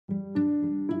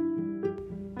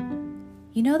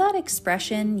You know that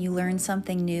expression, you learn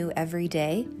something new every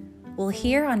day? Well,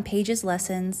 here on Paige's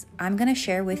Lessons, I'm going to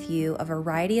share with you a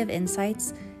variety of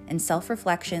insights and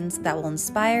self-reflections that will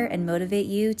inspire and motivate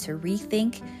you to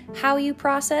rethink how you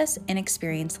process and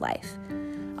experience life.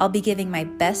 I'll be giving my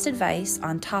best advice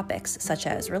on topics such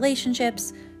as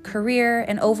relationships, career,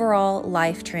 and overall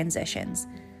life transitions.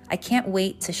 I can't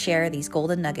wait to share these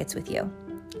golden nuggets with you.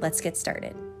 Let's get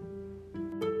started.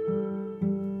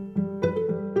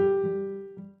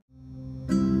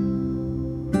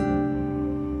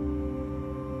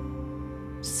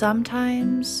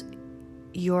 Sometimes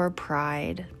your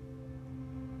pride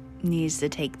needs to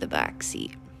take the back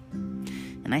seat.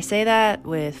 And I say that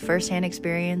with firsthand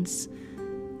experience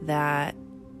that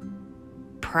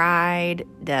pride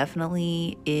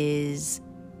definitely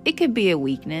it could be a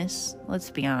weakness,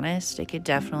 let's be honest. It could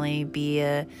definitely be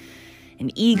an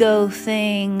ego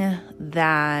thing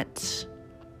that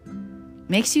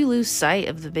makes you lose sight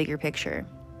of the bigger picture.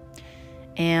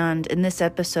 And in this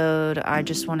episode, I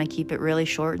just want to keep it really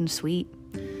short and sweet.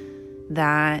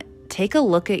 That take a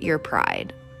look at your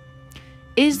pride.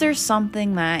 Is there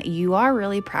something that you are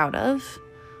really proud of?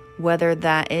 Whether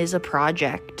that is a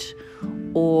project,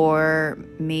 or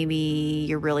maybe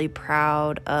you're really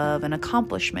proud of an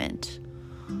accomplishment,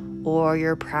 or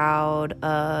you're proud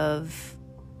of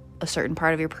a certain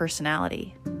part of your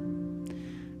personality.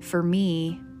 For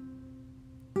me,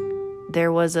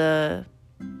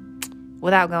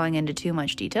 without going into too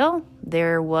much detail,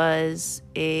 there was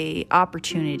a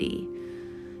opportunity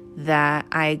that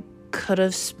I could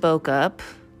have spoke up,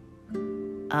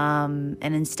 and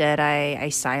instead I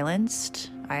silenced.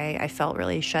 I felt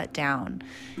really shut down,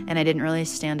 and I didn't really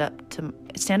stand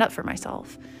up for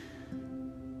myself.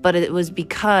 But it was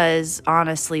because,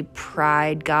 honestly,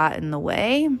 pride got in the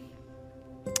way,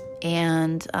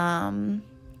 and now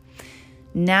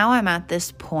I'm at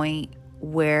this point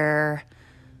where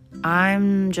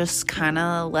I'm just kind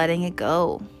of letting it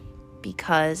go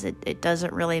because it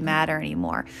doesn't really matter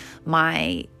anymore.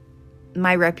 My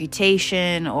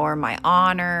reputation or my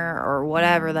honor or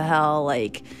whatever the hell,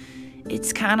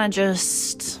 it's kind of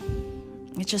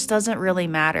it just doesn't really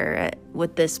matter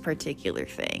with this particular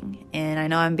thing. And I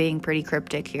know I'm being pretty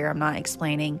cryptic here. I'm not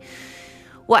explaining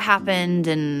what happened,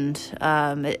 and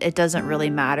it doesn't really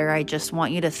matter. I just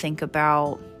want you to think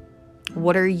about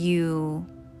what are you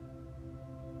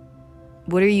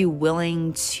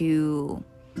willing to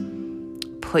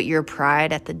put your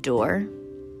pride at the door?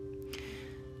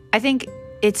 I think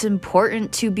it's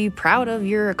important to be proud of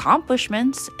your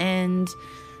accomplishments and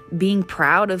being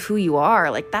proud of who you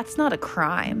are. That's not a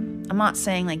crime. I'm not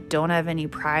saying don't have any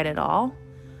pride at all,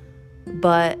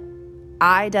 but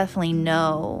I definitely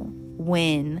know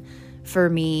when, for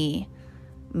me,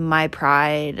 my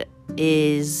pride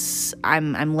is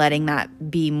I'm letting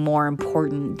that be more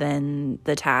important than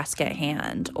the task at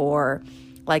hand, or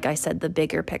like I said, the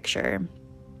bigger picture.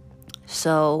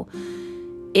 So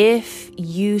if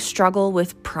you struggle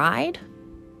with pride,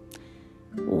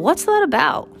 what's that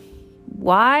about?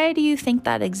 Why do you think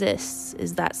that exists?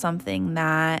 Is that something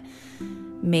that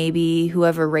maybe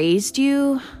whoever raised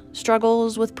you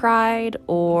struggles with pride,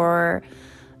 or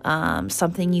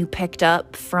something you picked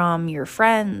up from your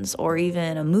friends, or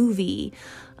even a movie?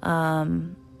 I'd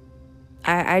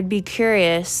be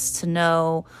curious to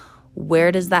know,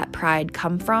 where does that pride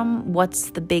come from? What's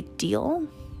the big deal?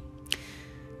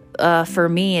 For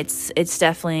me, it's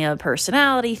definitely a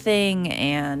personality thing,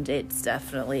 and it's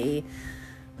definitely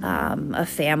a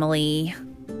family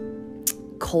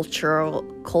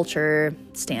culture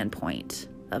standpoint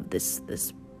of this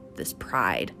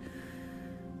pride.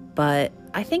 But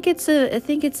I think it's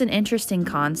an interesting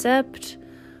concept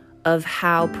of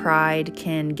how pride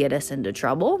can get us into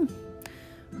trouble.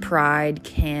 Pride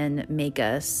can make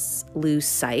us lose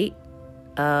sight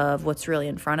of what's really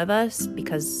in front of us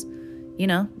because,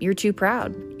 you're too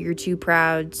proud. You're too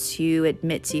proud to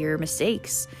admit to your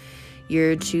mistakes.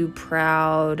 You're too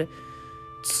proud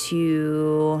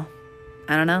to,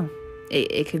 I don't know,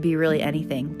 it could be really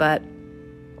anything. But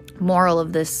moral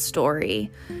of this story,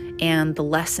 and the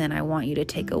lesson I want you to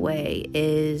take away,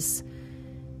 is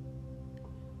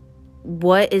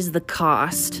what is the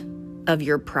cost of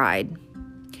your pride?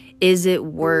 Is it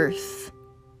worth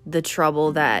the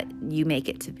trouble that you make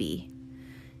it to be?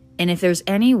 And if there's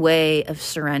any way of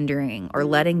surrendering or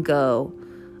letting go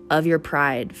of your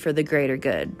pride for the greater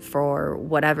good, for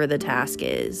whatever the task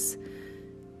is,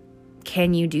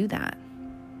 can you do that?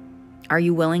 Are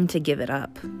you willing to give it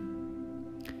up?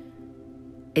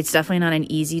 It's definitely not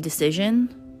an easy decision,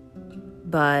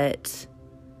 but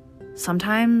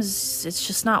sometimes it's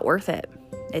just not worth it.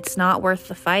 It's not worth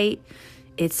the fight.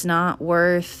 It's not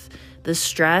worth the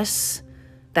stress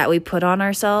that we put on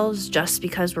ourselves just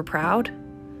because we're proud.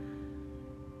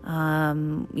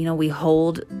 We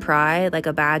hold pride like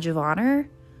a badge of honor.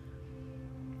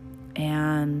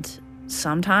 And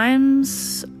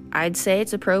sometimes I'd say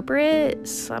it's appropriate,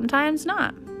 sometimes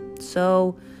not.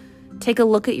 So take a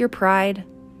look at your pride.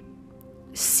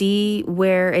 See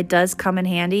where it does come in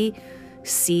handy.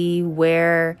 See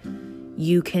where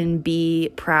you can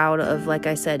be proud of, like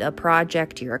I said, a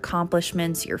project, your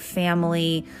accomplishments, your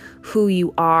family, who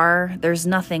you are. There's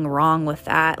nothing wrong with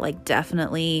that. Like,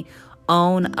 definitely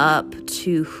own up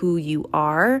to who you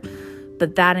are,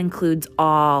 but that includes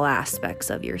all aspects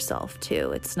of yourself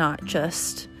too. It's not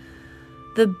just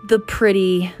the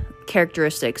pretty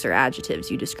characteristics or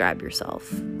adjectives you describe yourself,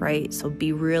 right? So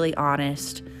be really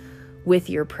honest with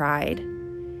your pride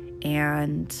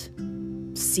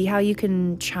and see how you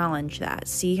can challenge that.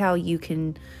 See how you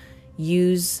can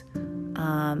use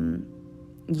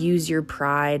your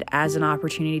pride as an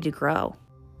opportunity to grow.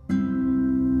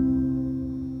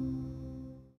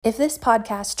 If this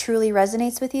podcast truly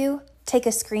resonates with you, take a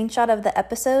screenshot of the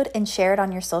episode and share it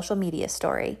on your social media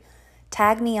story.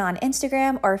 Tag me on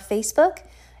Instagram or Facebook,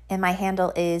 and my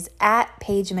handle is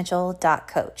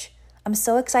 @paigemitchell.coach. I'm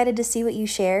so excited to see what you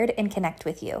shared and connect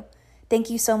with you. Thank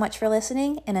you so much for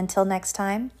listening, and until next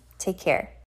time, take care.